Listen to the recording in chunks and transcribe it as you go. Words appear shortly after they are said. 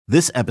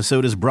This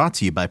episode is brought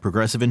to you by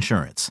Progressive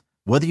Insurance.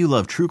 Whether you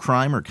love true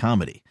crime or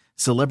comedy,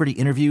 celebrity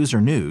interviews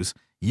or news,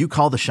 you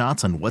call the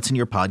shots on what's in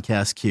your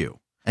podcast queue.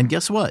 And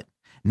guess what?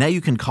 Now you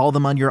can call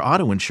them on your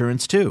auto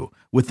insurance too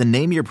with the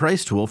Name Your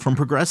Price tool from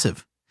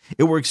Progressive.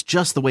 It works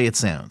just the way it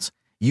sounds.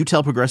 You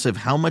tell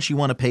Progressive how much you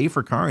want to pay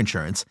for car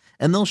insurance,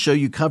 and they'll show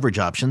you coverage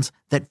options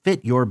that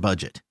fit your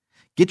budget.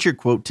 Get your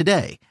quote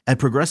today at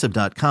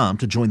Progressive.com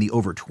to join the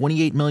over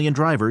 28 million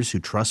drivers who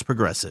trust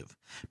Progressive.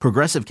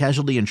 Progressive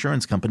Casualty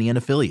Insurance Company and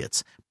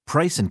Affiliates.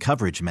 Price and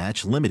coverage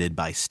match limited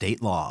by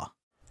state law.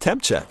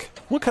 Temp check.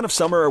 What kind of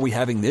summer are we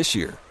having this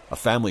year? A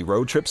family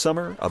road trip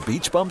summer? A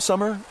beach bum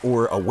summer?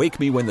 Or a wake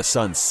me when the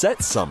sun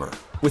sets summer?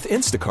 With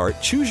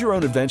Instacart, choose your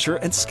own adventure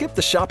and skip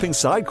the shopping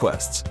side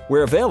quests.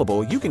 Where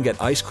available, you can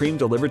get ice cream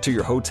delivered to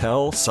your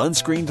hotel,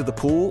 sunscreen to the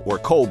pool, or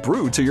cold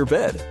brew to your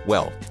bed.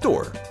 Well,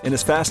 door. In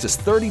as fast as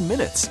 30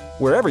 minutes.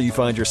 Wherever you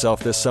find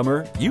yourself this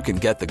summer, you can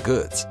get the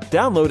goods.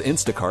 Download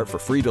Instacart for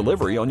free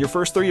delivery on your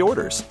first 3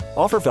 orders.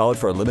 Offer valid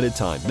for a limited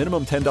time.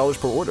 Minimum $10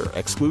 per order.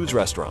 Excludes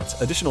restaurants.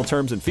 Additional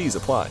terms and fees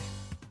apply.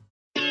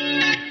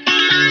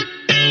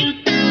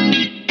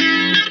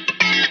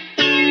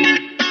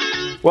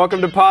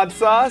 Welcome to Pod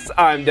Sauce.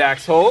 I'm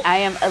Dax Holt. I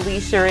am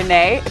Alicia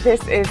Renee.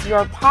 This is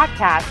your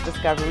podcast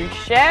discovery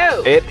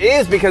show. It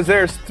is, because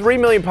there's 3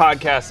 million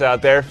podcasts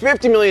out there,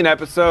 50 million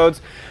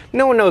episodes.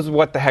 No one knows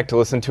what the heck to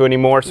listen to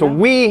anymore, so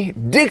we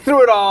dig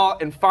through it all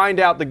and find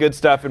out the good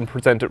stuff and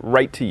present it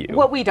right to you.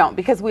 Well, we don't,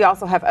 because we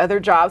also have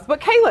other jobs,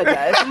 but Kayla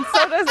does, and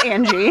so does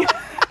Angie.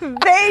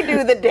 They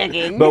do the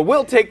digging. But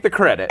we'll take the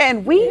credit.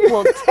 And we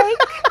will take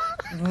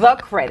the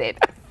credit.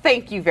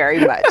 Thank you very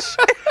much.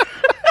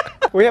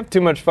 We have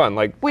too much fun.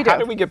 Like, we do. How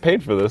do we get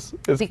paid for this?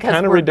 It's kind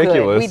of we're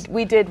ridiculous. Good.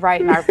 We did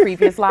right in our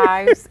previous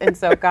lives, and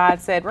so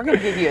God said, we're going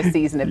to give you a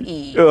season of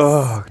ease.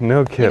 Oh,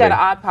 no kidding. You got an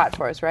odd pod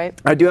for us, right?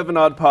 I do have an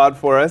odd pod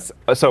for us.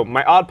 So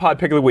my odd pod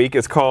pick of the week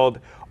is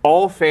called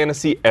All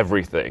Fantasy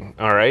Everything.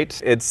 All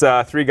right, it's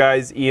 3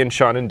 guys, Ian,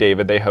 Sean, and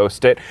David. They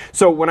host it.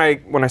 So when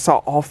I saw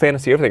All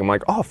Fantasy Everything, I'm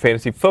like, oh,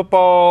 fantasy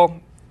football.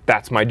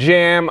 That's my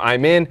jam.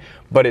 I'm in.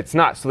 But it's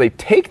not. So they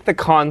take the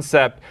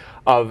concept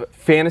of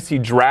fantasy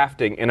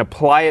drafting and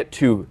apply it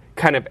to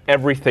kind of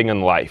everything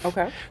in life.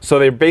 Okay. So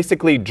they're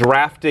basically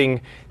drafting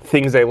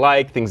things they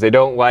like, things they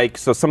don't like.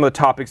 So some of the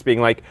topics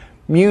being like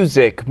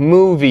music,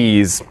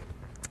 movies,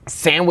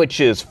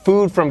 sandwiches,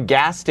 food from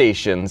gas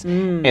stations.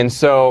 And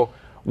so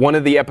one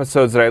of the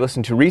episodes that I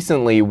listened to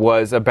recently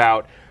was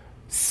about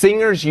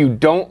singers you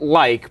don't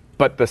like,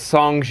 but the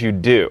songs you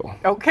do.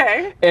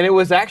 Okay. And it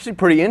was actually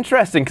pretty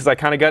interesting because I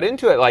kind of got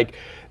into it. Like,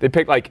 they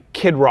picked like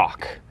Kid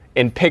Rock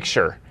and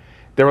Picture.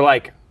 They were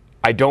like,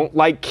 I don't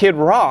like Kid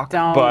Rock,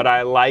 but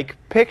I like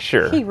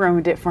Picture. He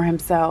ruined it for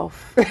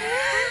himself.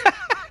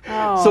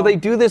 So they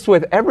do this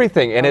with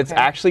everything, and it's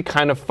actually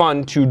kind of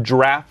fun to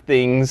draft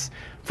things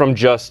from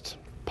just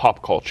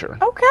pop culture.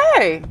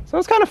 Okay. So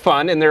it's kind of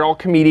fun, and they're all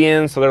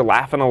comedians, so they're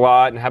laughing a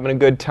lot and having a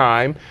good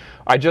time.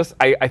 I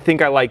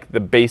think I like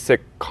the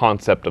basic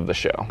concept of the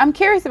show. I'm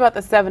curious about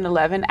the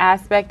 7-Eleven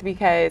aspect,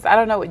 because I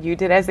don't know what you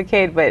did as a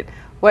kid, but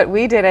what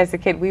we did as a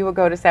kid, we would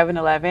go to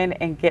 7-Eleven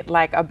and get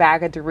like a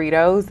bag of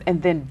Doritos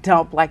and then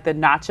dump like the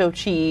nacho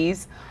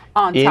cheese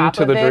on top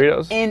of it. Into the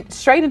Doritos?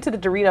 Straight into the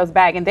Doritos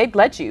bag, and they'd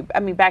let you.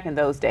 I mean, back in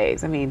those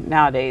days. I mean,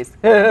 nowadays.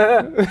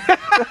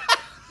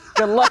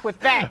 Good luck with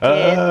that,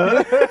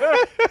 kid.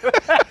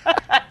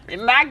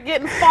 You're not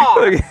getting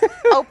far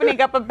opening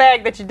up a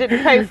bag that you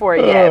didn't pay for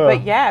yet.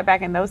 But yeah,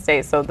 back in those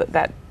days, so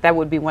that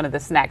would be one of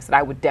the snacks that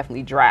I would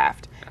definitely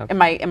draft.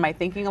 Okay. Am I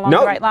thinking along the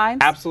right lines?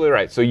 Absolutely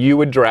right. So you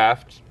would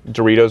draft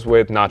Doritos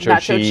with nacho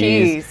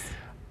cheese.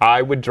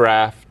 I would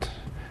draft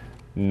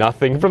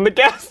nothing from the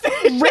gas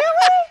station. Really?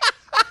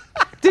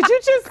 Did you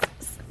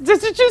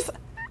just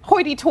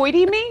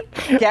hoity-toity me?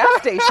 Gas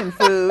station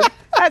food?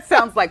 That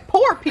sounds like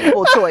poor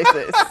people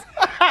choices.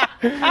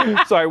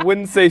 So I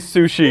wouldn't say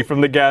sushi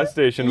from the gas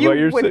station.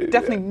 You would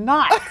definitely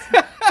not.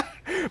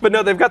 But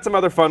no, they've got some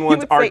other fun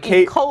ones. You would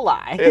say E.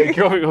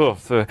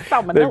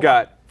 coli. They've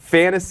got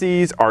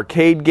fantasies,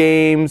 arcade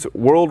games,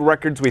 world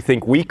records we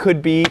think we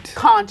could beat.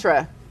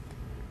 Contra.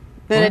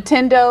 The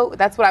Nintendo,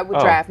 that's what I would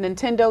draft.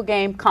 Nintendo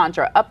game,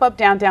 Contra. Up, up,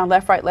 down, down,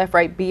 left,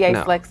 right,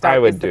 BA, flex,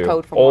 start is the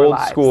code for more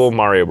lives. Old school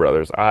Mario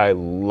Brothers. I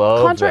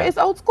love Contra is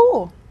old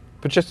school.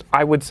 But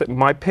I would say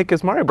my pick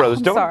is Mario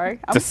Brothers. Don't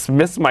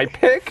dismiss my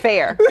pick.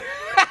 Fair.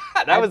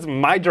 That was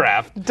my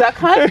draft. Duck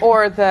Hunt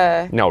or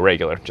the... No,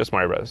 regular. Just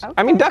Mario Brothers. Okay.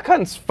 I mean, Duck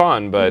Hunt's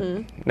fun, but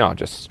no,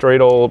 just straight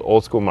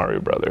old school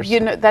Mario Brothers. You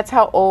know, that's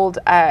how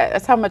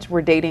much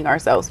we're dating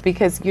ourselves,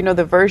 because, you know,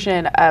 the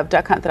version of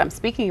Duck Hunt that I'm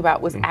speaking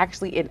about was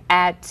actually an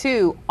ad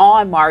 2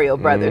 on Mario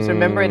Brothers.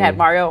 Remember, it had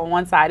Mario on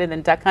one side and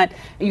then Duck Hunt.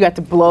 And you got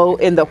to blow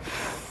in the...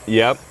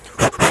 Yep.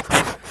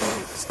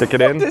 Stick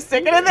it in. Just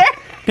stick it in there.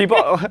 People,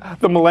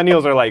 the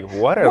millennials are like,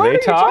 what are they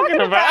talking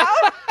about?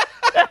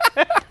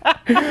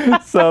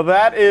 So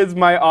that is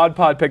my Odd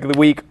Pod pick of the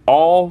week.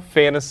 All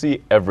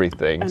fantasy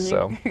everything.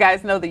 So you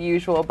guys know the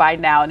usual by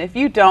now. And if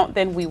you don't,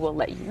 then we will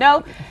let you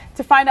know.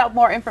 To find out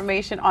more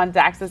information on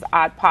Dax's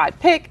Odd Pod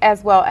pick,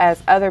 as well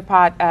as other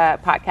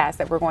podcasts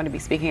that we're going to be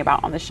speaking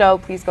about on the show,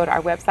 please go to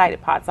our website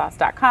at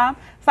podsauce.com.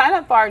 Sign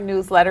up for our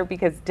newsletter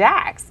because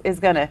Dax is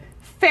going to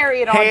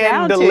ferry it on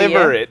down to you. Hand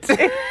deliver it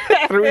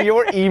through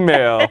your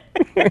email.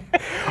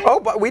 Oh,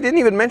 but we didn't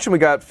even mention we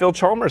got Phil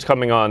Chalmers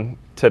coming on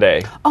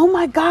today. Oh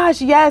my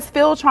gosh, yes,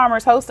 Phil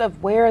Chalmers, host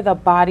of Where the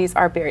Bodies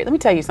Are Buried. Let me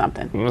tell you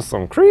something. That's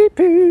some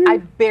creepy. I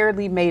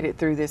barely made it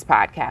through this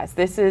podcast.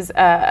 This is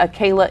a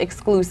Kayla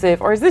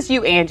exclusive. Or is this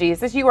you, Angie? Is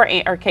this you or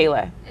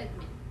Kayla?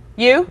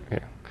 You? Yeah.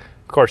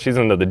 Of course, she's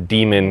into the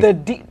demon,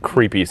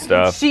 creepy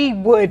stuff. She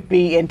would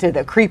be into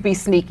the creepy,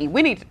 sneaky.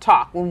 We need to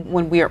talk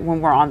when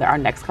we're on our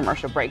next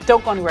commercial break.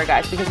 Don't go anywhere,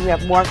 guys, because we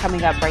have more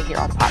coming up right here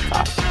on Pod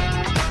Sauce.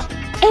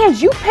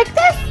 And you picked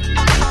this?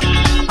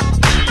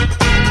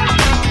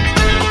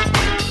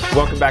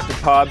 Welcome back to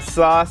Pod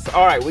Sauce.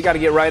 All right, we got to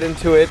get right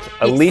into it.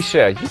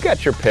 Alicia, you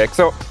got your pick.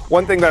 So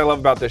one thing that I love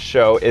about this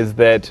show is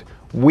that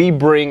we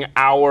bring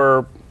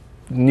our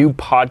new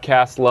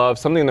podcast love,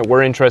 something that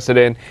we're interested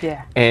in,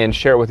 and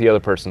share it with the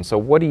other person. So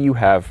what do you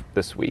have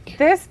this week?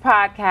 This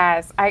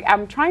podcast,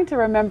 I'm trying to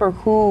remember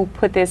who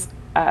put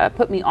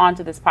me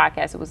onto this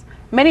podcast. It was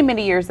many,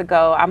 many years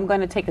ago. I'm going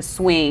to take a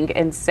swing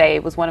and say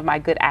it was one of my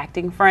good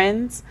acting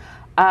friends,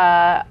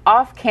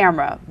 Off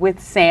Camera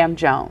with Sam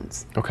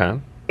Jones. Okay.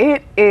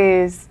 It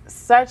is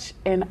such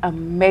an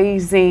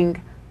amazing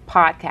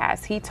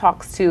podcast. He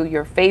talks to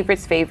your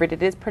favorite's favorite.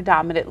 It is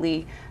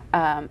predominantly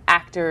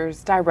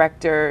actors,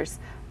 directors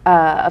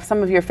of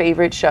some of your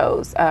favorite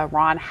shows.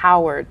 Ron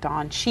Howard,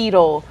 Don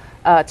Cheadle,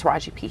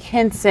 Taraji P.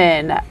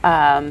 Henson.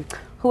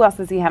 Who else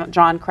does he have?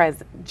 John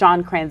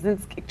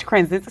Krasinski.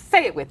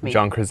 Say it with me.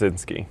 John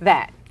Krasinski.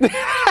 That.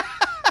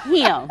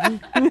 Him.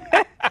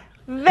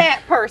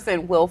 That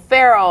person, Will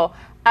Ferrell.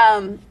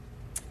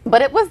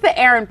 But it was the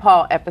Aaron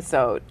Paul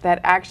episode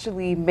that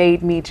actually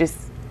made me just,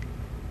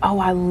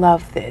 I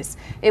love this.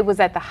 It was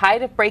at the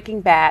height of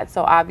Breaking Bad,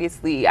 so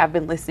obviously I've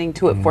been listening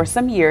to it for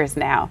some years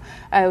now.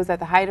 It was at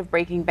the height of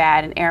Breaking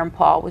Bad, and Aaron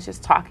Paul was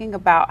just talking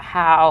about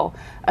how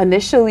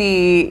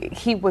initially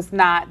he was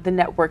not the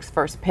network's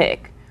first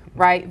pick,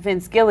 right?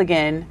 Vince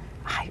Gilligan,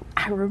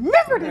 I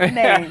remembered his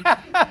name.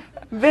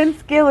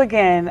 Vince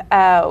Gilligan,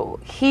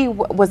 he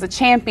was a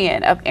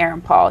champion of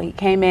Aaron Paul. He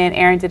came in,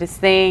 Aaron did his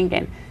thing,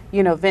 and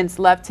Vince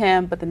loved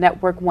him, but the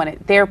network wanted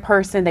their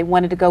person. They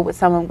wanted to go with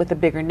someone with a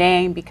bigger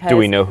name because. Do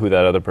we know who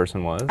that other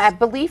person was? I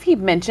believe he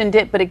mentioned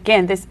it, but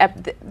again, this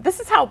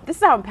is how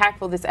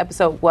impactful this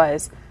episode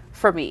was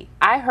for me.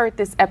 I heard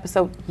this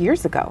episode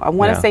years ago. I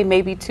want to say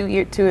maybe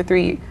 2 or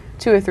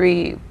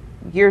 3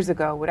 years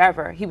ago,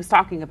 whatever. He was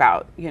talking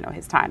about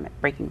his time at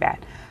Breaking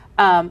Bad,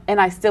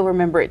 and I still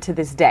remember it to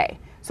this day.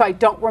 So I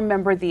don't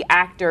remember the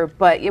actor,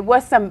 but it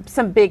was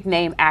some big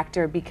name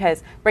actor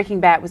because Breaking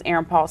Bad was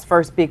Aaron Paul's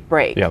first big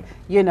break. Yep.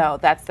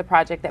 That's the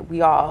project that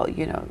we all,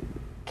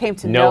 came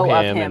to know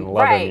of him. And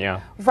love him, yeah.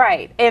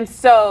 Right. And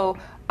so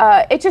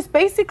it just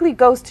basically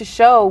goes to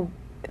show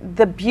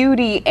the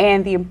beauty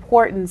and the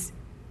importance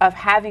of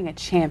having a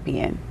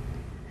champion,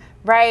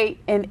 right?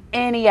 In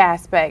any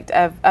aspect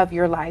of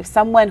your life.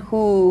 Someone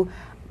who,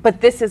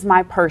 but this is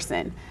my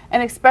person.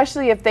 And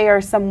especially if they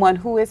are someone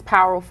who is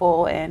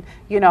powerful and,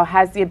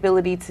 has the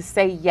ability to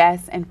say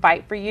yes and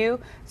fight for you.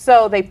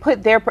 So they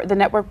put the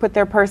network put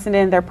their person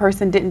in, their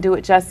person didn't do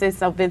it justice.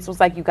 So Vince was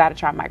like, you got to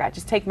try my guy.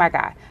 Just take my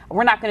guy.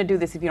 We're not going to do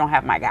this if you don't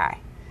have my guy.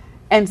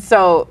 And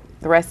so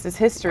the rest is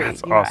history,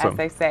 That's awesome. As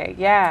they say.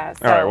 Yeah.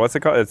 So all right, what's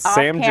it called? It's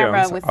Sam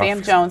Jones. With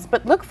Sam Jones.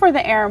 But look for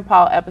the Aaron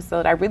Paul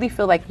episode. I really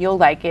feel like you'll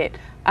like it.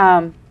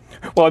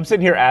 Well, I'm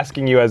sitting here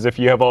asking you as if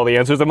you have all the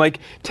answers. I'm like,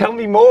 tell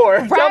me more.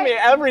 Right? Tell me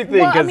everything.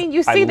 Well, I mean,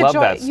 you see the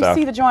joy. You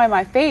see the joy in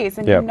my face,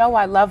 and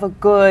I love a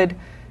good.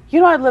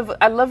 I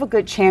love a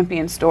good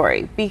champion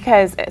story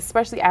because,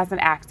 especially as an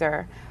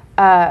actor,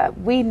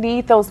 we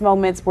need those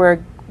moments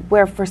where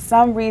for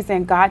some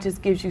reason God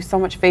just gives you so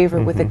much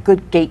favor with a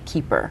good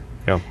gatekeeper.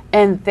 Yeah.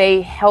 And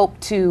they help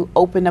to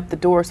open up the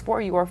doors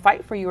for you or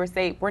fight for you or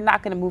say, we're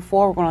not going to move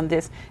forward on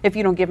this if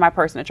you don't give my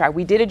person a try.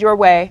 We did it your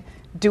way.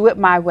 Do it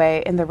my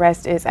way, and the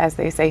rest is, as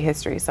they say,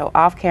 history. So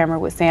Off Camera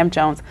with Sam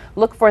Jones.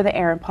 Look for the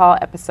Aaron Paul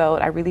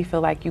episode. I really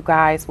feel like you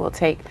guys will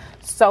take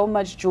so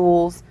many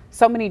jewels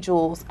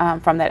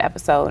from that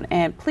episode.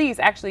 And please,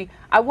 actually,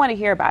 I want to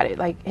hear about it.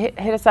 Like,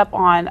 hit us up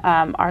on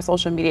our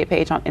social media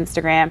page on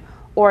Instagram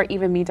or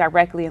even me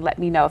directly and let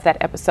me know if that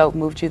episode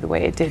moved you the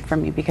way it did for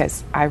me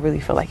because I really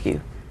feel like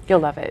you'll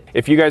love it.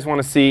 If you guys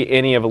want to see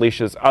any of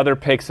Alicia's other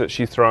picks that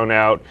she's thrown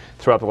out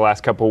throughout the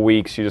last couple of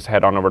weeks, you just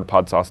head on over to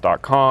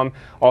podsauce.com.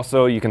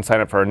 Also, you can sign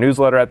up for our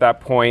newsletter at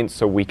that point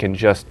so we can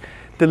just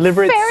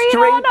deliver it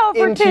straight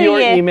into your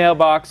email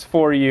box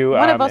for you.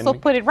 One of us will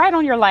put it right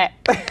on your lap.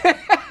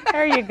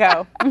 There you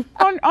go.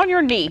 On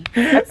your knee.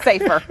 That's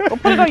safer. We'll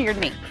put it on your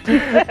knee.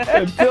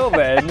 Until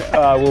then,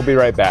 we'll be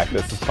right back.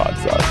 This is Pod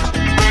Sauce.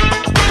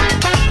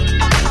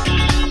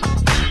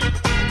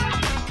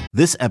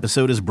 This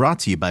episode is brought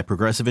to you by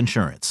Progressive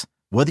Insurance.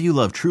 Whether you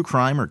love true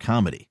crime or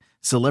comedy,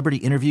 celebrity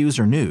interviews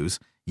or news,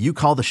 you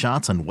call the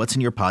shots on what's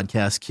in your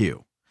podcast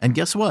queue. And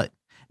guess what?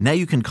 Now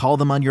you can call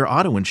them on your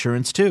auto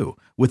insurance too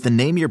with the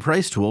Name Your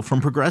Price tool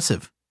from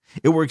Progressive.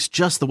 It works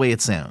just the way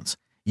it sounds.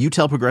 You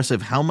tell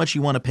Progressive how much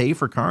you want to pay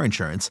for car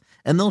insurance,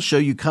 and they'll show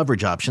you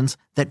coverage options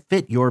that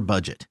fit your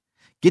budget.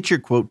 Get your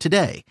quote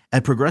today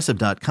at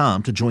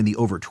Progressive.com to join the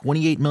over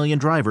 28 million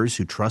drivers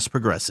who trust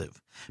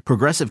Progressive.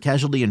 Progressive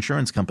Casualty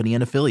Insurance Company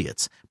and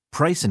Affiliates.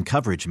 Price and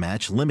coverage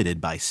match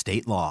limited by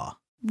state law.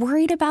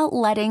 Worried about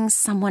letting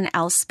someone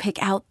else pick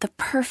out the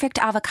perfect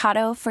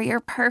avocado for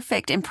your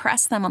perfect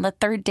impress them on the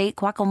third date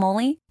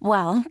guacamole?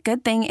 Well,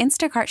 good thing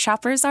Instacart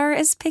shoppers are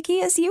as picky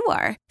as you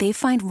are. They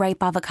find ripe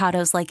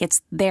avocados like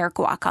it's their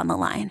guac on the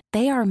line.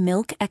 They are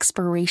milk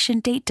expiration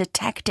date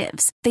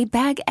detectives. They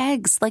bag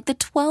eggs like the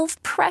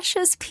 12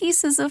 precious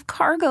pieces of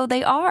cargo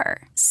they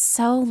are.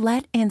 So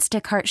let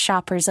Instacart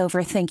shoppers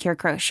overthink your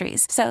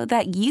groceries so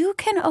that you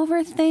can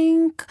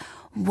overthink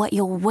what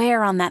you'll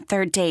wear on that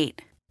third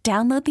date.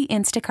 Download the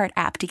Instacart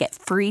app to get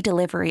free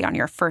delivery on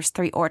your first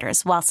 3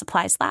 orders while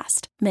supplies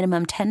last.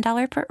 Minimum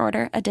 $10 per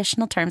order.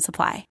 Additional terms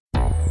apply.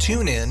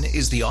 TuneIn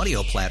is the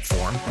audio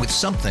platform with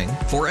something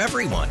for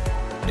everyone.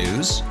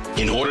 News.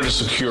 In order to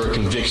secure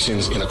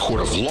convictions in a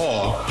court of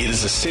law, it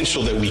is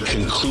essential that we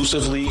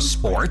conclusively.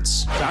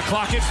 Sports. Got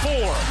clock at 4.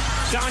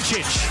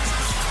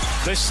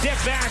 Doncic. The step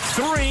back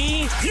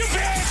 3. You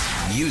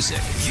bet. Music.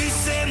 You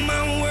set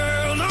my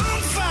world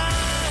on fire.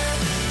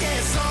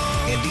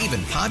 And even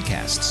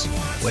podcasts.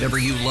 Whatever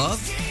you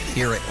love,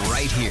 hear it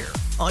right here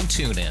on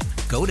TuneIn.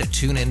 Go to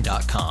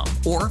TuneIn.com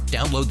or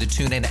download the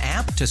TuneIn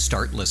app to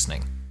start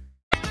listening.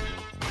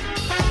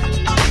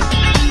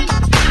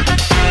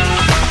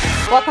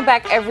 Welcome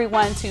back,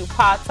 everyone, to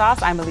Pod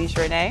Sauce. I'm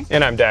Alicia Renee.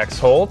 And I'm Dax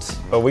Holt.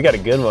 Oh, we got a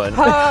good one.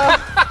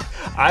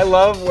 I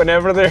love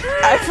whenever they're...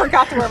 I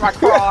forgot to wear my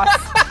cross.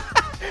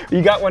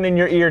 You got one in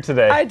your ear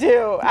today. I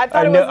do. I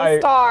thought it was a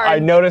star. I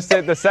noticed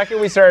it the second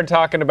we started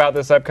talking about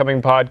this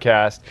upcoming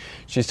podcast.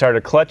 She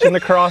started clutching the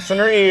cross in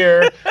her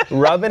ear,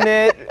 rubbing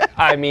it.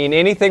 I mean,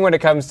 anything when it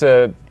comes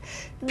to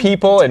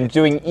people and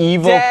doing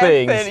evil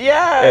things,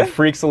 it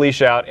freaks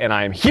Alicia out, and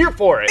I'm here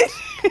for it.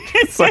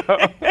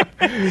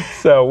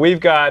 So we've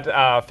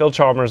got Phil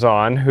Chalmers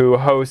on, who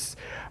hosts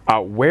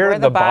Where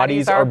the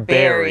Bodies Are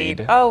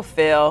Buried. Oh,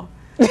 Phil.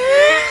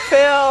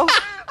 Phil.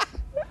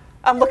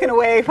 I'm looking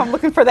away. I'm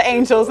looking for the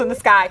angels in the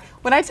sky.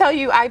 When I tell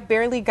you I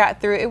barely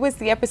got through, it was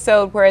the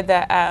episode where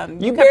the...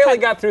 you barely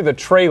got through the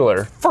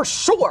trailer. For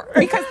sure.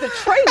 Because the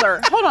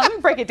trailer... Hold on, let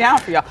me break it down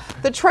for y'all.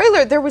 The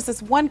trailer, there was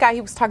this one guy, he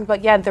was talking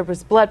about, there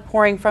was blood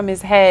pouring from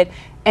his head.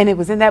 And it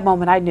was in that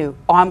moment I knew,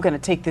 I'm going to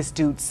take this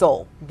dude's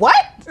soul.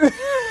 What?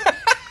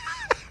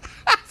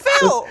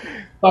 Phil.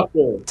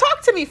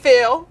 Talk to me,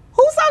 Phil.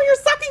 Who's out here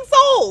sucking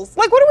souls?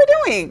 Like, what are we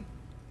doing?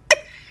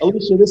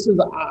 Alicia,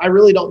 I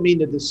really don't mean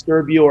to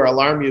disturb you or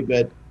alarm you,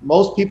 but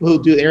most people who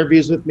do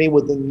interviews with me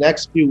within the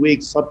next few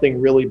weeks,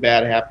 something really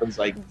bad happens.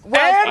 Like, and we're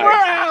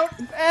out.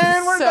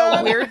 And we're done.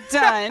 So we're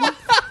done.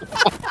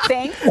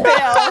 Thanks, Phil.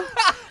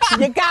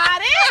 You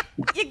got it?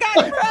 You got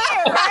it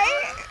right,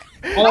 right?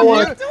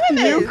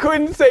 You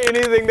couldn't say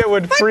anything that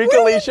would freak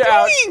Alicia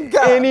out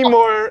any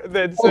more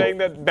than saying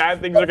that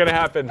bad things are going to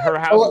happen. Her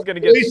house is going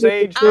to get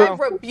saged. I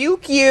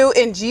rebuke you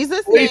in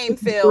Jesus' name,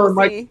 Phil. Her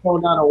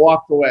microphone down and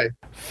walked away.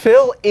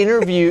 Phil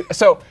interview.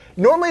 So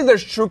normally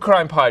there's true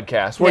crime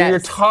podcasts where you're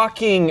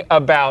talking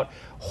about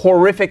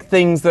horrific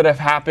things that have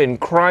happened,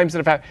 crimes that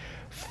have happened.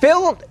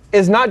 Phil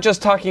is not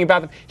just talking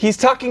about them. He's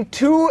talking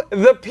to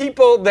the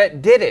people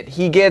that did it.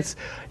 He gets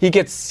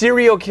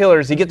serial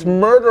killers, he gets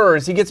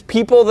murderers, he gets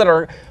people that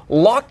are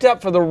locked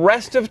up for the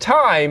rest of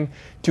time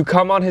to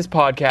come on his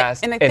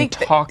podcast and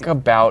talk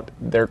about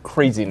their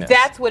craziness.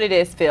 That's what it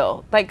is,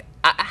 Phil. Like,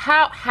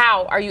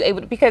 how are you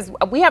able to, because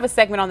we have a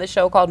segment on the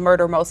show called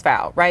Murder Most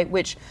Foul, right?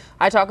 Which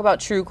I talk about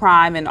true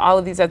crime and all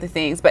of these other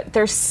things, but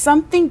there's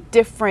something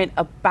different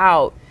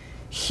about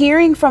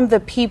hearing from the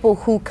people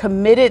who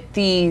committed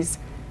these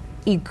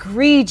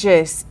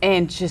egregious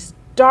and just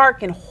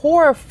dark and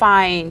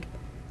horrifying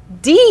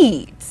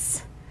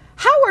deeds.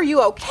 How are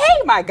you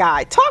okay, my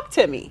guy? Talk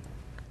to me.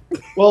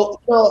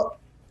 Well,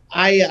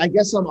 I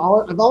guess I've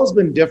always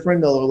been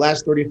different. Over the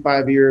last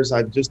 35 years,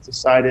 I've just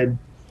decided,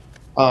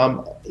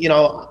 I'm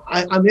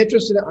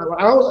interested.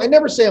 I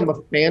never say I'm a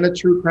fan of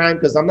true crime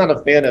because I'm not a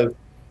fan of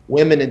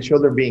women and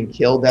children being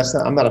killed.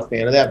 I'm not a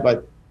fan of that.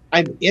 But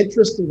I'm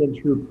interested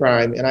in true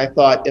crime, and I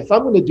thought if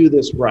I'm going to do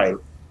this right,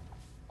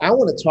 I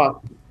want to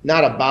talk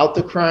not about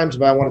the crimes,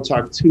 but I want to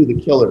talk to the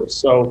killers.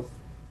 So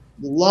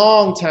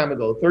long time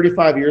ago,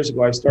 35 years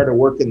ago, I started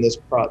working this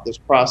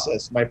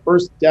process. My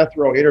first death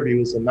row interview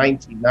was in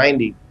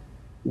 1990.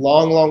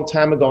 Long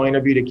time ago, I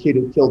interviewed a kid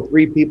who killed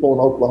 3 people in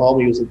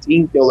Oklahoma. He was a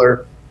teen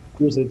killer.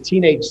 He was a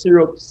teenage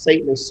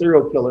Satanist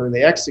serial killer, and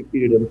they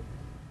executed him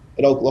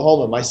in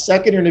Oklahoma. My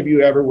second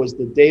interview ever was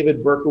the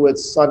David Berkowitz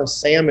Son of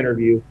Sam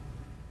interview.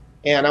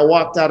 And I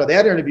walked out of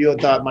that interview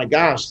and thought, my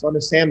gosh, Son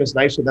of Sam is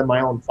nicer than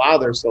my own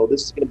father, so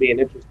this is going to be an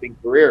interesting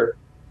career.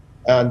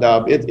 And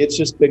it's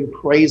just been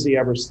crazy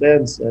ever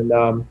since. And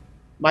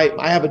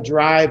I have a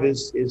drive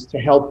is to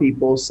help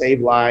people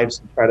save lives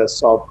and try to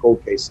solve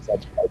cold cases.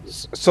 That's what I do.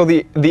 So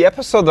the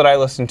episode that I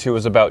listened to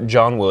was about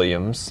John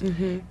Williams,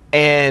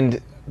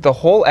 and the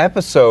whole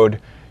episode,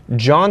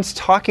 John's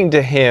talking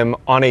to him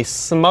on a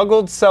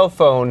smuggled cell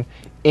phone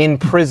in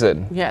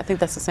prison. Yeah, I think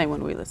that's the same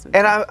one we listened to.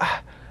 And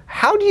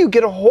how do you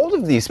get a hold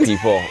of these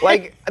people?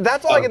 Like,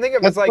 that's all I can think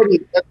of. It's like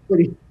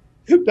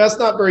that's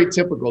not very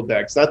typical,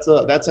 Dex. That's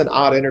an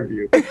odd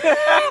interview.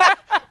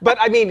 But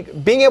I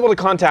mean, being able to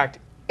contact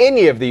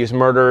any of these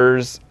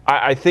murderers,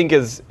 I think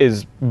is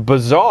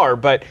bizarre,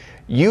 but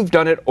you've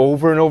done it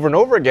over and over and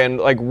over again.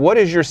 Like, what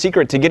is your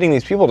secret to getting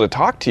these people to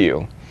talk to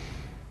you?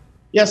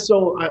 Yes,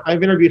 so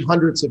I've interviewed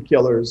hundreds of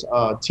killers,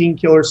 teen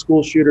killers,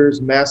 school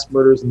shooters, mass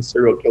murderers, and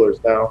serial killers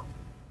now.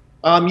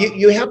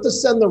 You have to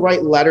send the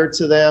right letter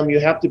to them. You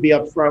have to be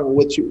upfront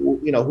with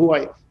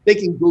they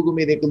can Google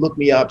me, they can look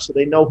me up so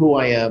they know who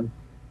I am.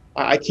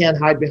 I can't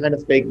hide behind a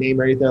fake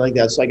name or anything like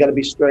that. So I got to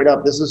be straight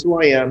up. This is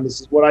who I am.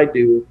 This is what I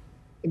do.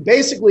 And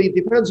basically, it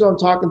depends who I'm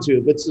talking to.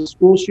 If it's the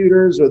school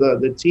shooters or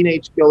the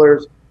teenage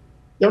killers,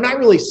 they're not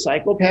really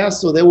psychopaths,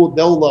 so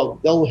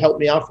they'll help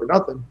me out for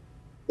nothing.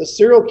 The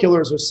serial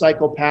killers are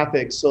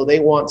psychopathic, so they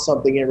want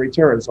something in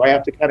return. So I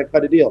have to kind of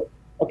cut a deal.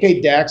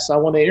 Okay, Dax, I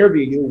want to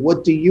interview you.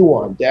 What do you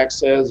want? Dax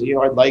says,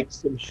 I'd like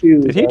some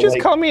shoes. Did he just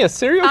call me a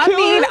serial killer?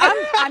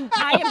 I mean,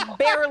 I am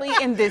barely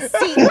in this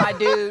seat, my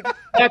dude.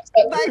 Dax,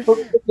 from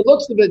the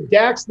looks of it,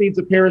 Dax needs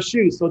a pair of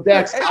shoes. So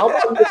Dax, I'll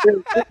buy you a pair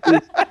of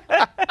shoes.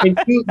 And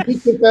you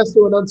confess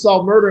to an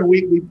unsolved murder, and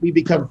we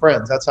become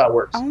friends. That's how it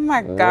works. Oh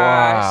my gosh!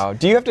 Wow.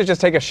 Do you have to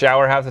just take a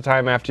shower half the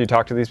time after you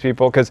talk to these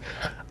people? Because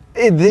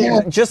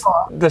just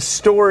the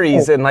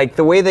stories and like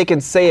the way they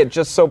can say it,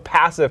 just so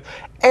passive.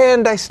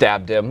 And I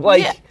stabbed him.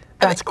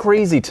 That's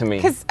crazy to me.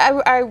 Because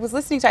I was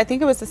listening to, I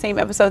think it was the same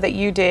episode that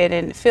you did,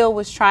 and Phil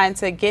was trying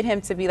to get him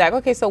to be like,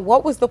 okay, so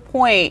what was the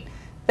point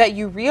that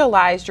you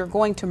realized you're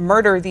going to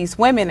murder these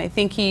women? I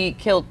think he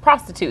killed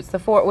prostitutes. He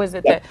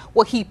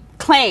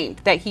claimed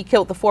that he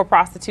killed the 4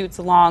 prostitutes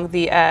along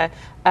the,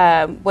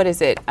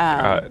 Atlantic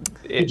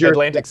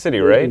City,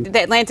 right?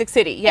 The Atlantic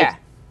City, yeah.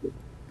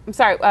 I'm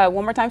sorry,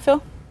 one more time,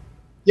 Phil?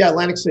 Yeah,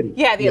 Atlantic City.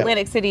 Yeah, the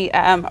Atlantic City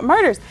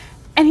murders.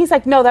 And he's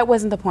like, no, that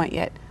wasn't the point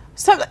yet.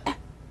 So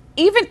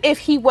even if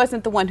he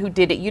wasn't the one who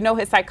did it,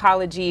 his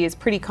psychology is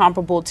pretty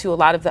comparable to a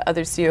lot of the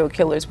other serial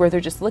killers, where they're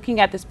just looking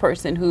at this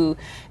person who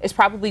is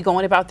probably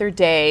going about their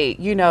day.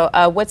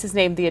 What's his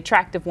name? The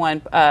attractive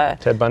one.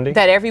 Ted Bundy?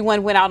 That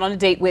everyone went out on a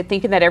date with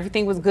thinking that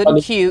everything was good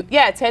and cute.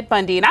 Yeah, Ted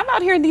Bundy. And I'm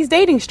out here in these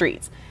dating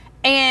streets.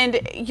 And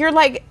you're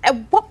like, at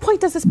what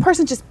point does this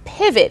person just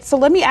pivot? So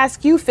let me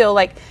ask you, Phil,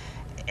 like,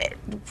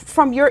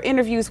 from your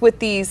interviews with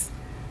these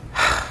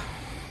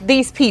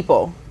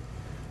people,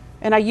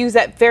 and I use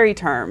that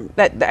term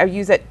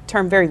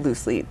very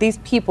loosely. These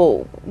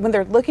people, when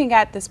they're looking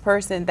at this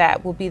person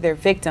that will be their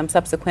victim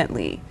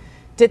subsequently,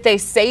 did they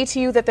say to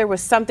you that there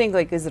was something,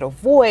 like, is it a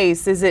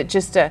voice? Is it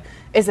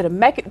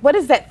what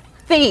is that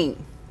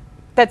thing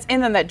that's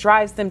in them that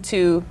drives them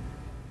to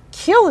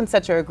kill in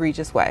such an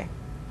egregious way?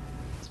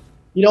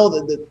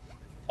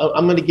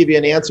 I'm going to give you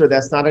an answer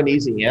that's not an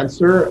easy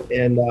answer,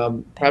 and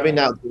probably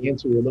not the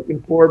answer you're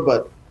looking for,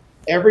 but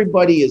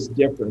everybody is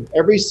different.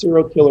 Every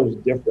serial killer is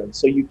different.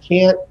 So you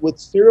can't, with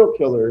serial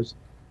killers,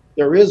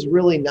 there is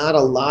really not a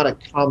lot of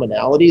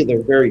commonality.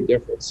 They're very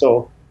different.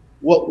 So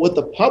what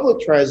the public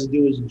tries to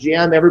do is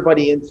jam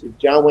everybody into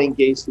John Wayne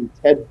Gacy,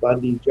 Ted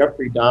Bundy,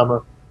 Jeffrey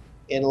Dahmer,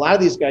 and a lot of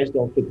these guys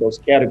don't fit those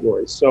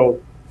categories.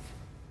 So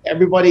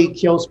everybody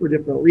kills for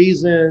different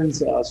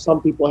reasons.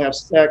 Some people have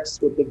sex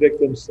with the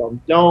victims,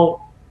 some don't.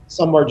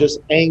 Some are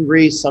just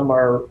angry, some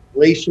are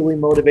racially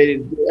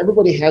motivated.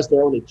 Everybody has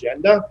their own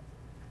agenda.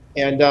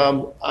 And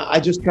I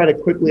just try to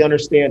quickly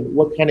understand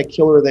what kind of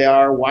killer they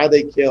are, why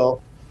they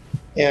kill.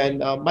 And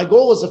my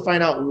goal is to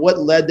find out what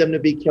led them to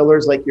be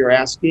killers, like you're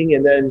asking.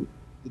 And then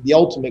the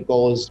ultimate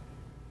goal is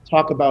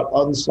talk about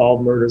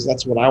unsolved murders.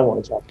 That's what I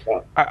want to talk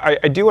about.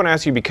 I do want to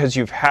ask you, because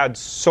you've had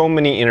so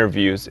many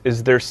interviews,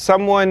 is there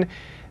someone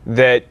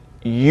that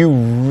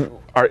you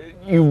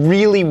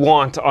really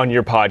want on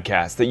your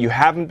podcast that you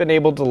haven't been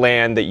able to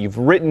land, that you've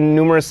written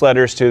numerous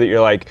letters to, that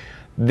you're like,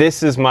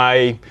 this is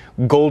my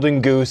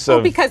golden goose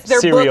of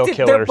serial killers?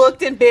 They're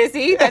booked and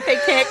busy, that they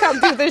can't come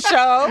do the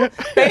show.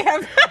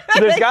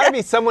 There's got to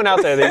be someone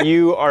out there that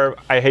you are,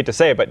 I hate to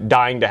say it, but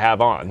dying to have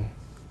on.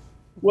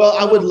 Well,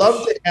 I would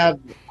love to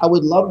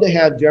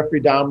have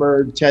Jeffrey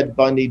Dahmer, Ted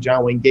Bundy,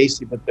 John Wayne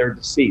Gacy, but they're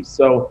deceased.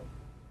 So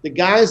the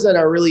guys that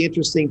are really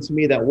interesting to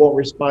me that won't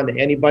respond to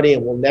anybody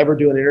and will never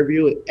do an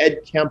interview, Ed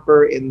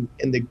Kemper and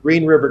the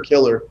Green River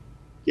Killer,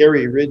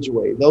 Gary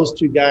Ridgway. Those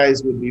 2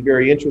 guys would be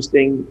very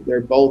interesting. They're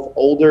both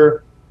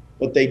older,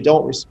 but they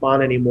don't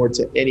respond anymore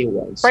to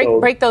anyone.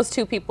 Break those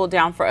 2 people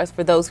down for us,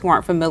 for those who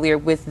aren't familiar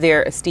with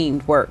their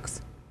esteemed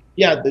works.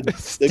 Yeah, the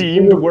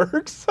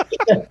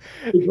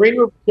Green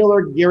River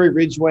Killer, Gary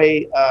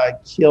Ridgway,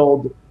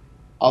 killed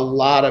a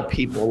lot of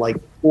people, like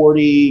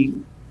 40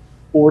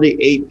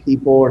 48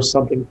 people or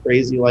something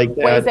crazy like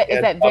that. Wait,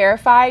 is that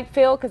verified,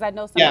 Phil? Because I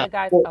know some of the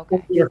guys.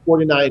 Okay.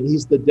 49.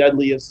 He's the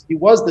deadliest. He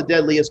was the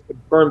deadliest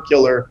confirmed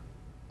killer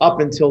up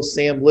until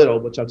Sam Little,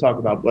 which I'll talk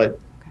about. But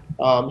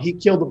he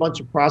killed a bunch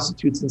of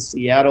prostitutes in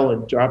Seattle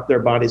and dropped their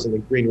bodies in the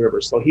Green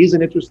River. So he's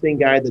an interesting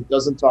guy that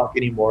doesn't talk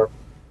anymore.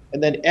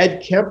 And then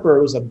Ed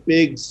Kemper was a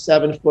big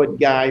 7-foot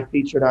guy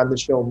featured on the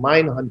show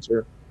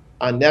Mindhunter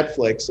on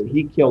Netflix, and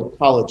he killed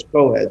college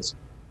co-eds,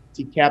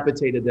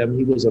 decapitated them.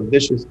 He was a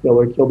vicious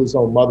killer, killed his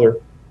own mother.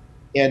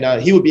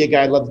 And he would be a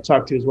guy I'd love to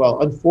talk to as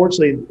well.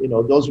 Unfortunately,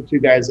 those are two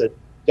guys that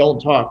don't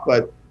talk,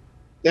 but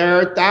there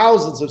are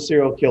thousands of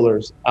serial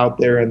killers out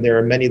there, and there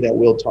are many that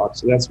will talk.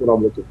 So that's what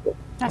I'm looking for.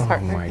 That's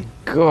hard. Oh my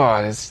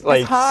God, it's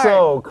like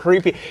so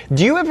creepy.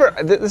 Do you ever,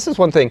 this is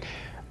one thing,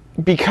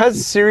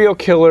 because serial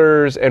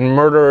killers and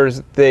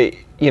murderers, they,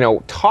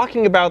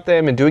 talking about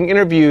them and doing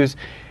interviews,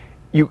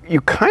 you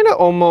kind of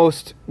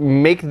almost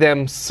make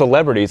them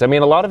celebrities. I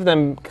mean, a lot of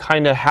them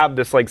kind of have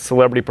this like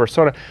celebrity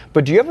persona,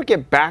 but do you ever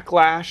get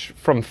backlash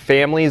from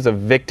families of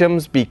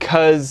victims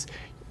because,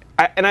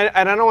 and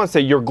I don't want to say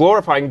you're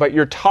glorifying, but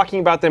you're talking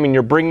about them and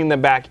you're bringing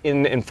them back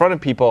in front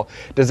of people.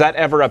 Does that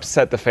ever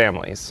upset the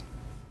families?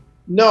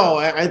 No,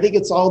 I think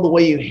it's all the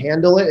way you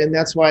handle it. And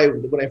that's why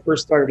when I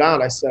first started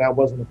out, I said I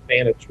wasn't a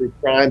fan of true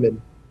crime,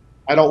 and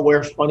I don't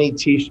wear funny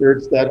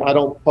T-shirts, that I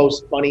don't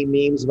post funny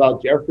memes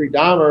about Jeffrey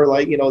Dahmer.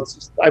 Like, it's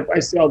just, I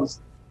see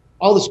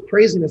all this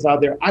craziness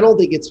out there. I don't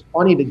think it's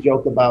funny to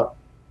joke about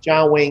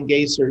John Wayne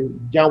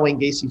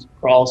Gacy's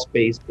crawl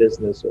space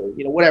business or,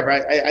 whatever.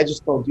 I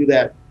just don't do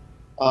that.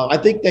 I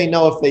think they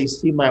know if they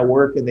see my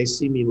work and they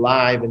see me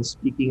live and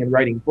speaking and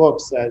writing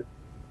books that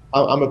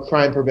I'm a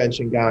crime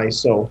prevention guy.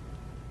 So,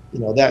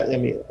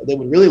 they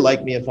would really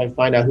like me if I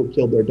find out who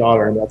killed their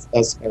daughter, and that's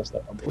the kind of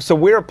stuff I'm doing. So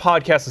we're a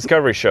podcast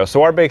discovery show.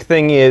 So our big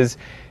thing is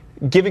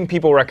giving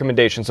people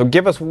recommendations. So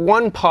give us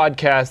one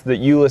podcast that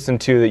you listen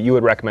to that you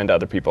would recommend to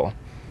other people.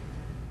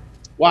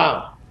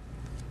 Wow.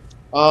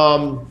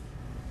 Well,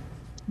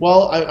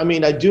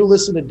 I do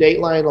listen to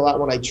Dateline a lot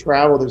when I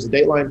travel. There's a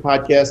Dateline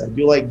podcast. I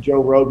do like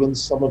Joe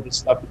Rogan's. Some of the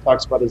stuff he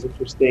talks about is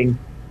interesting.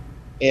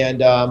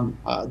 And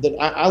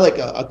I like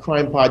a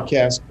crime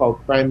podcast called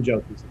Crime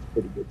Junkies. It's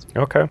pretty good too.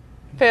 Okay.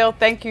 Phil,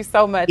 thank you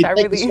so much.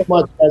 Thank you so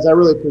much, guys. I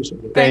really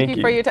appreciate it. Thank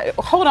you for your time.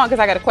 Hold on, because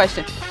I got a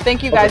question.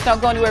 Thank you, guys.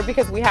 Don't go anywhere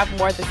because we have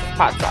more. This is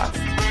Pod Sauce.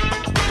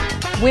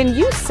 When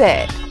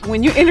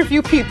you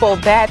interview people,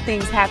 bad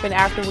things happen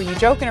after, were you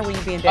joking or were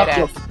you being dead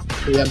ass?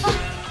 Yeah,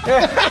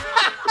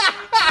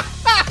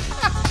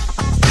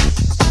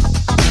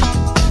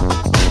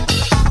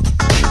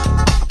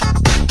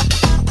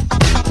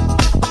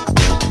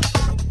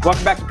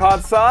 Welcome back to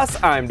Pod Sauce.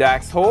 I'm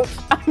Dax Holt.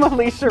 I'm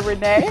Alicia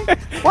Renee.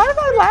 Why did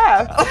I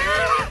laugh?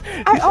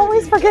 I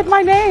always forget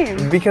my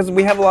name. Because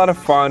we have a lot of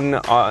fun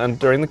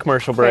during the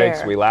commercial breaks.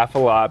 Fair. We laugh a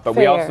lot, but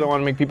we also want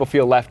to make people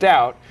feel left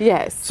out.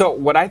 Yes. So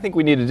what I think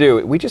we need to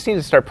do, we just need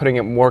to start putting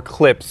in more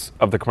clips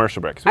of the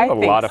commercial breaks. We have a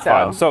lot of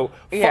fun. So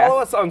follow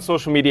us on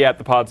social media at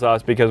the Pod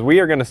Sauce, because we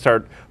are going to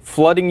start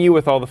flooding you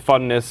with all the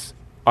funness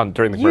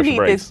during the commercial breaks.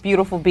 You need this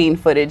beautiful bean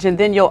footage, and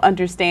then you'll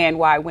understand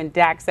why when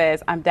Dax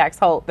says, I'm Dax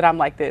Holt, that I'm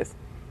like this.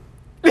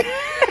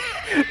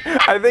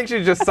 I think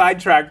she's just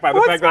sidetracked by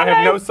the fact that I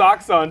have no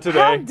socks on today.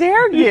 How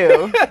dare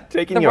you?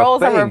 Taking the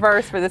roles are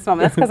reversed for this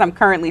moment. That's because I'm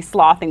currently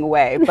slothing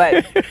away.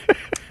 But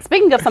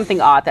speaking of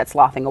something odd that's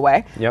slothing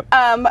away,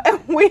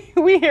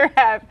 we here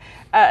have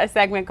a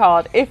segment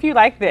called If You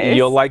Like This.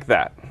 You'll like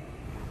that.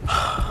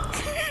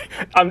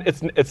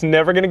 It's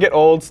never going to get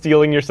old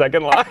stealing your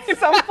second line.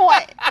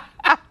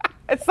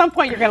 At some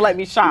point, you're going to let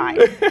me shine.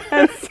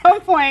 At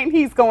some point,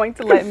 he's going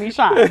to let me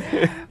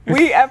shine.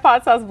 We at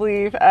Pod Sauce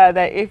believe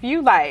that if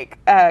you like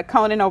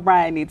Conan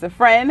O'Brien Needs a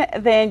Friend,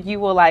 then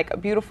you will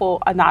like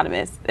Beautiful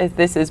Anonymous.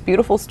 This is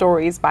Beautiful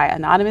Stories by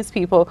Anonymous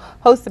People,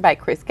 hosted by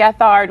Chris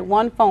Gethard.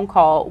 One phone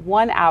call,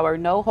 1 hour,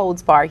 no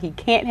holds barred. He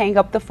can't hang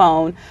up the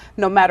phone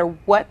no matter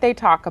what they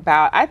talk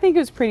about. I think it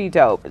was pretty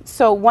dope.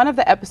 So one of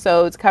the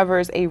episodes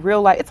covers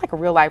it's like a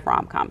real life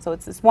rom-com. So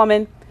it's this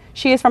woman.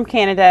 She is from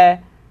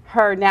Canada.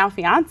 Her now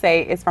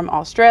fiance is from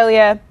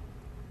Australia.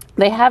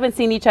 They haven't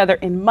seen each other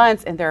in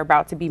months, and they're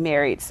about to be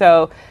married.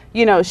 So,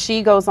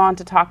 she goes on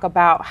to talk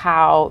about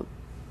how,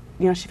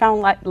 she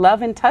found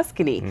love in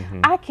Tuscany.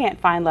 Mm-hmm. I can't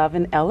find love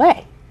in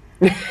LA.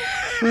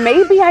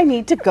 Maybe I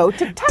need to go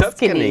to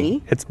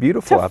Tuscany. It's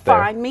beautiful out there.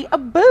 To find me a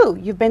boo.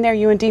 You've been there,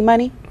 you and D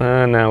Money?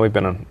 No, we've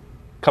been a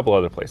couple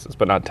other places,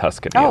 but not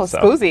Tuscany. Oh,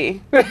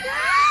 Scoozy.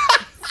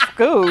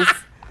 Scooz.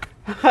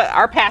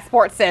 Our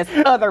passport says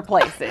other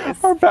places.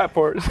 Our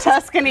passport.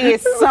 Tuscany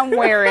is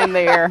somewhere in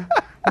there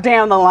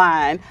down the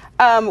line.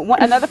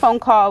 Another phone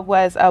call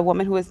was a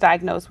woman who was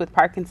diagnosed with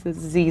Parkinson's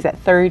disease at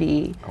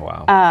 30. Oh,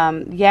 wow.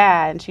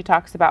 And she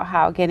talks about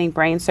how getting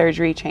brain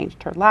surgery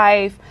changed her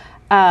life.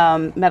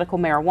 Medical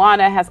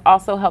marijuana has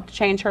also helped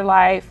change her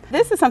life.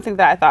 This is something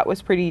that I thought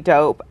was pretty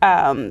dope.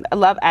 A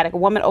love addict. A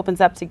woman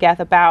opens up to Geth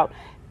about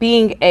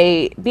being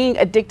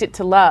addicted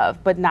to love,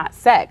 but not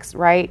sex,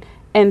 right?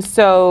 And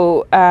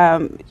so,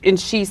 and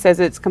she says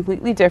it's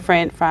completely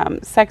different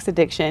from sex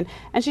addiction.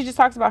 And she just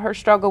talks about her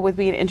struggle with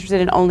being interested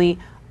in only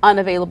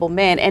unavailable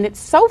men. And it's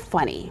so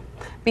funny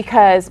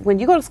because when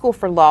you go to school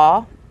for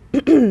law.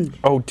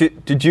 Oh,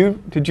 did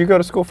you go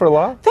to school for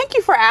law? Thank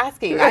you for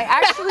asking.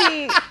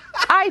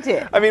 I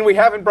did. I mean, we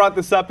haven't brought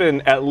this up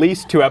in at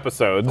least 2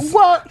 episodes.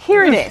 Well,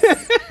 here it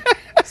is.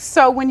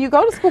 So when you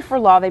go to school for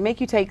law, they make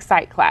you take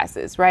psych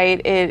classes,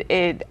 right?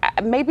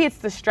 Maybe it's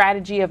the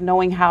strategy of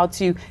knowing how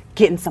to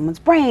get in someone's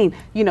brain,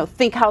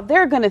 think how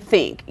they're going to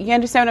think. You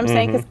understand what I'm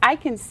saying? Because I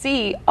can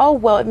see,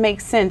 it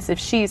makes sense if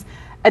she's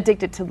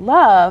addicted to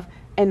love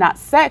and not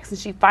sex, and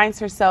she finds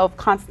herself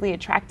constantly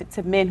attracted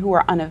to men who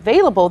are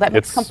unavailable. That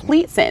makes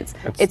complete sense.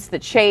 It's the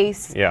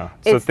chase. Yeah,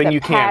 it's the thing you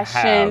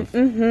passion. Can't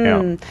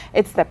have. Yeah.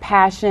 It's the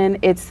passion.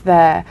 It's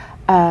the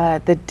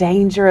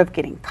danger of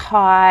getting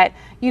caught.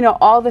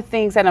 All the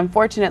things that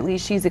unfortunately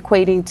she's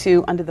equating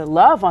to under the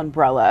love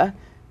umbrella,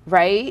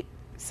 right?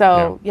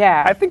 So,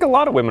 yeah. I think a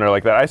lot of women are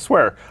like that. I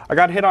swear. I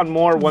got hit on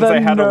more once I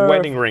had a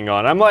wedding ring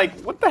on. I'm like,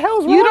 what the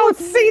hell's wrong? You don't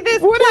see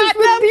this What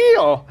platinum? is the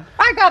deal?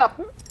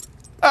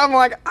 I'm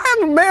like,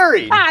 I'm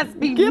married.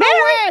 Get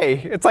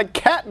away. It's like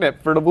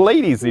catnip for the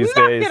ladies these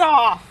days.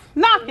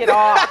 Knock it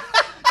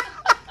off.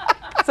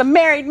 It's a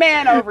married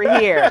man over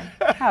here.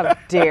 How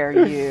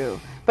dare you?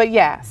 But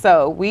yeah,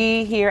 so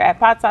we here at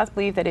Pod Sauce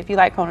believe that if you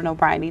like Conan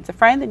O'Brien Needs a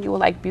Friend, then you will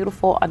like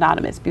beautiful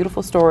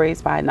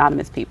stories by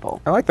anonymous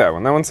people. I like that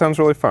one. That one sounds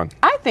really fun.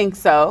 I think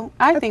so.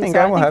 I think so.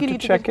 I will have you to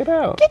need check it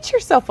out. Get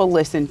yourself a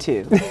listen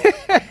to.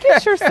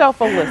 Get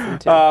yourself a listen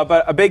to.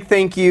 But a big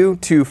thank you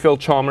to Phil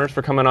Chalmers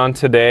for coming on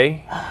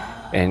today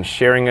and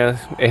sharing us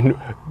and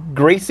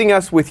gracing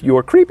us with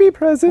your creepy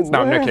presence.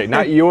 No, okay,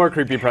 not your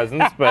creepy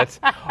presence, but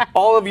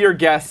all of your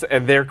guests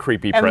and their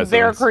creepy presence. And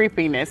their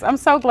creepiness. I'm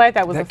so glad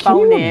that was a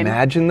phone in. Can you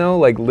imagine, though,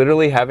 like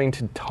literally having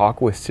to talk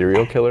with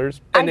serial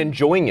killers and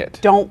enjoying it?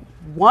 Don't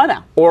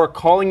wanna. Or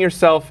calling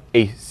yourself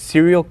a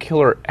serial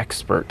killer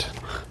expert.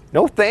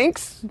 No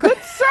thanks. Good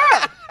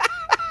sir.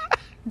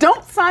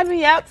 Don't sign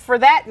me up for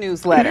that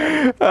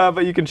newsletter.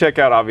 But you can check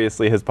out,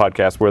 obviously, his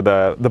podcast where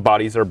the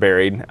bodies are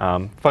buried.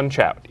 Fun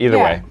chat, either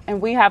way. And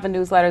we have a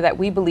newsletter that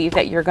we believe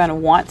that you're going to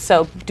want.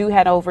 So do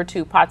head over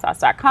to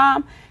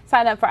podsauce.com.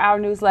 Sign up for our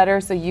newsletter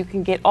so you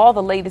can get all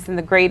the latest and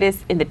the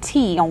greatest in the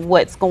tea on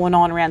what's going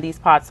on around these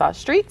Pod Sauce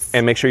streets.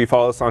 And make sure you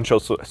follow us on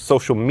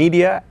social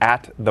media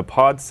at the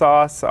Pod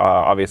Sauce.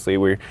 Obviously,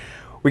 we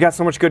got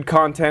so much good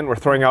content. We're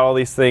throwing out all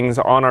these things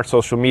on our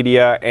social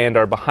media and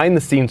our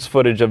behind-the-scenes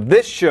footage of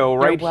this show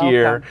right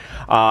here.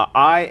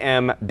 I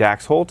am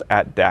Dax Holt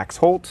at Dax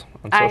Holt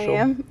on social. I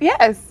am,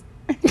 yes.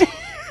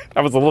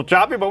 That was a little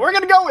choppy, but we're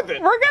going to go with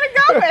it. We're going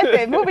to go with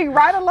it. Moving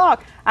right along.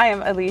 I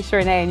am Alicia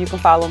Renee, and you can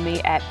follow me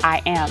at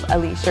I am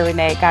Alicia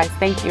Renee. Guys,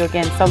 thank you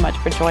again so much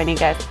for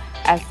joining us,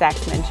 as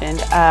Dax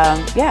mentioned.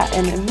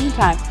 And in the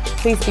meantime,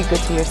 please be good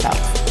to yourselves.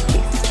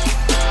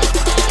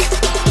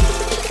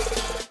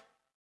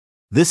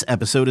 This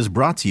episode is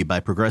brought to you by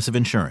Progressive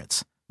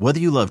Insurance. Whether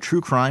you love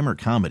true crime or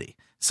comedy,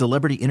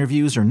 celebrity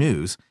interviews or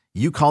news,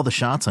 you call the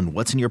shots on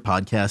what's in your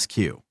podcast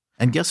queue.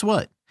 And guess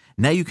what?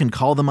 Now you can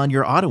call them on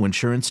your auto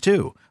insurance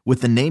too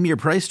with the Name Your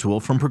Price tool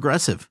from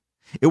Progressive.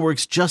 It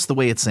works just the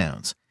way it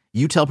sounds.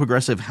 You tell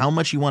Progressive how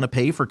much you want to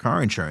pay for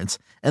car insurance,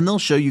 and they'll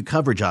show you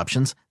coverage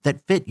options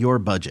that fit your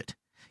budget.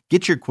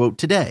 Get your quote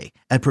today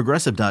at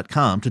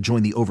Progressive.com to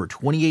join the over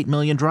 28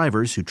 million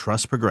drivers who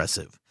trust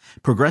Progressive.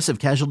 Progressive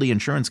Casualty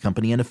Insurance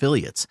Company and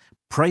Affiliates.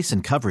 Price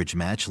and coverage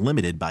match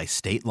limited by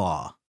state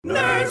law.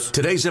 Nerds.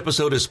 Today's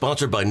episode is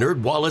sponsored by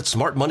NerdWallet's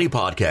Smart Money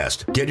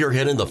Podcast. Get your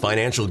head in the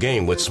financial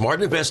game with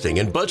smart investing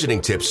and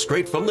budgeting tips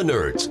straight from the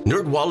nerds.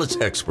 NerdWallet's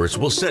experts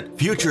will set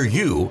future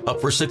you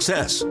up for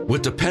success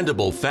with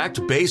dependable,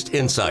 fact-based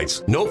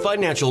insights. No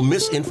financial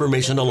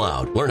misinformation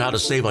allowed. Learn how to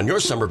save on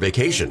your summer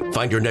vacation,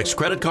 find your next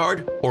credit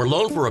card, or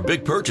loan for a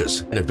big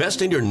purchase, and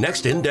invest in your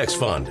next index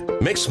fund.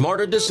 Make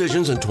smarter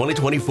decisions in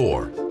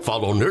 2024.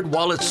 Follow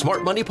NerdWallet's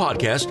Smart Money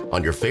Podcast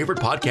on your favorite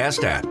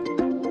podcast app.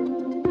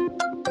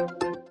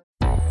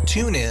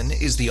 TuneIn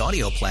is the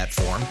audio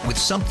platform with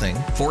something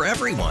for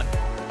everyone.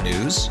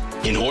 News.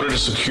 In order to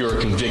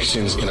secure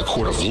convictions in a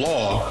court of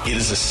law, it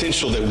is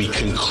essential that we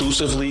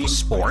conclusively.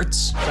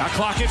 Sports. Got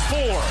clock at 4.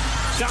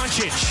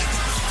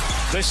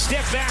 Doncic. The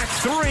step back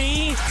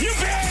 3. You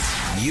bet.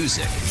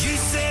 Music. You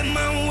set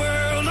my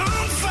world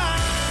on fire.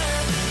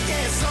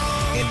 Yes,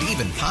 and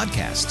even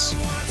podcasts.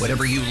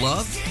 Whatever you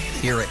love,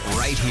 hear it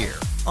right here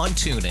on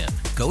TuneIn.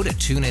 Go to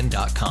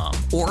TuneIn.com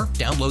or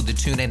download the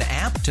TuneIn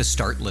app to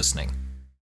start listening.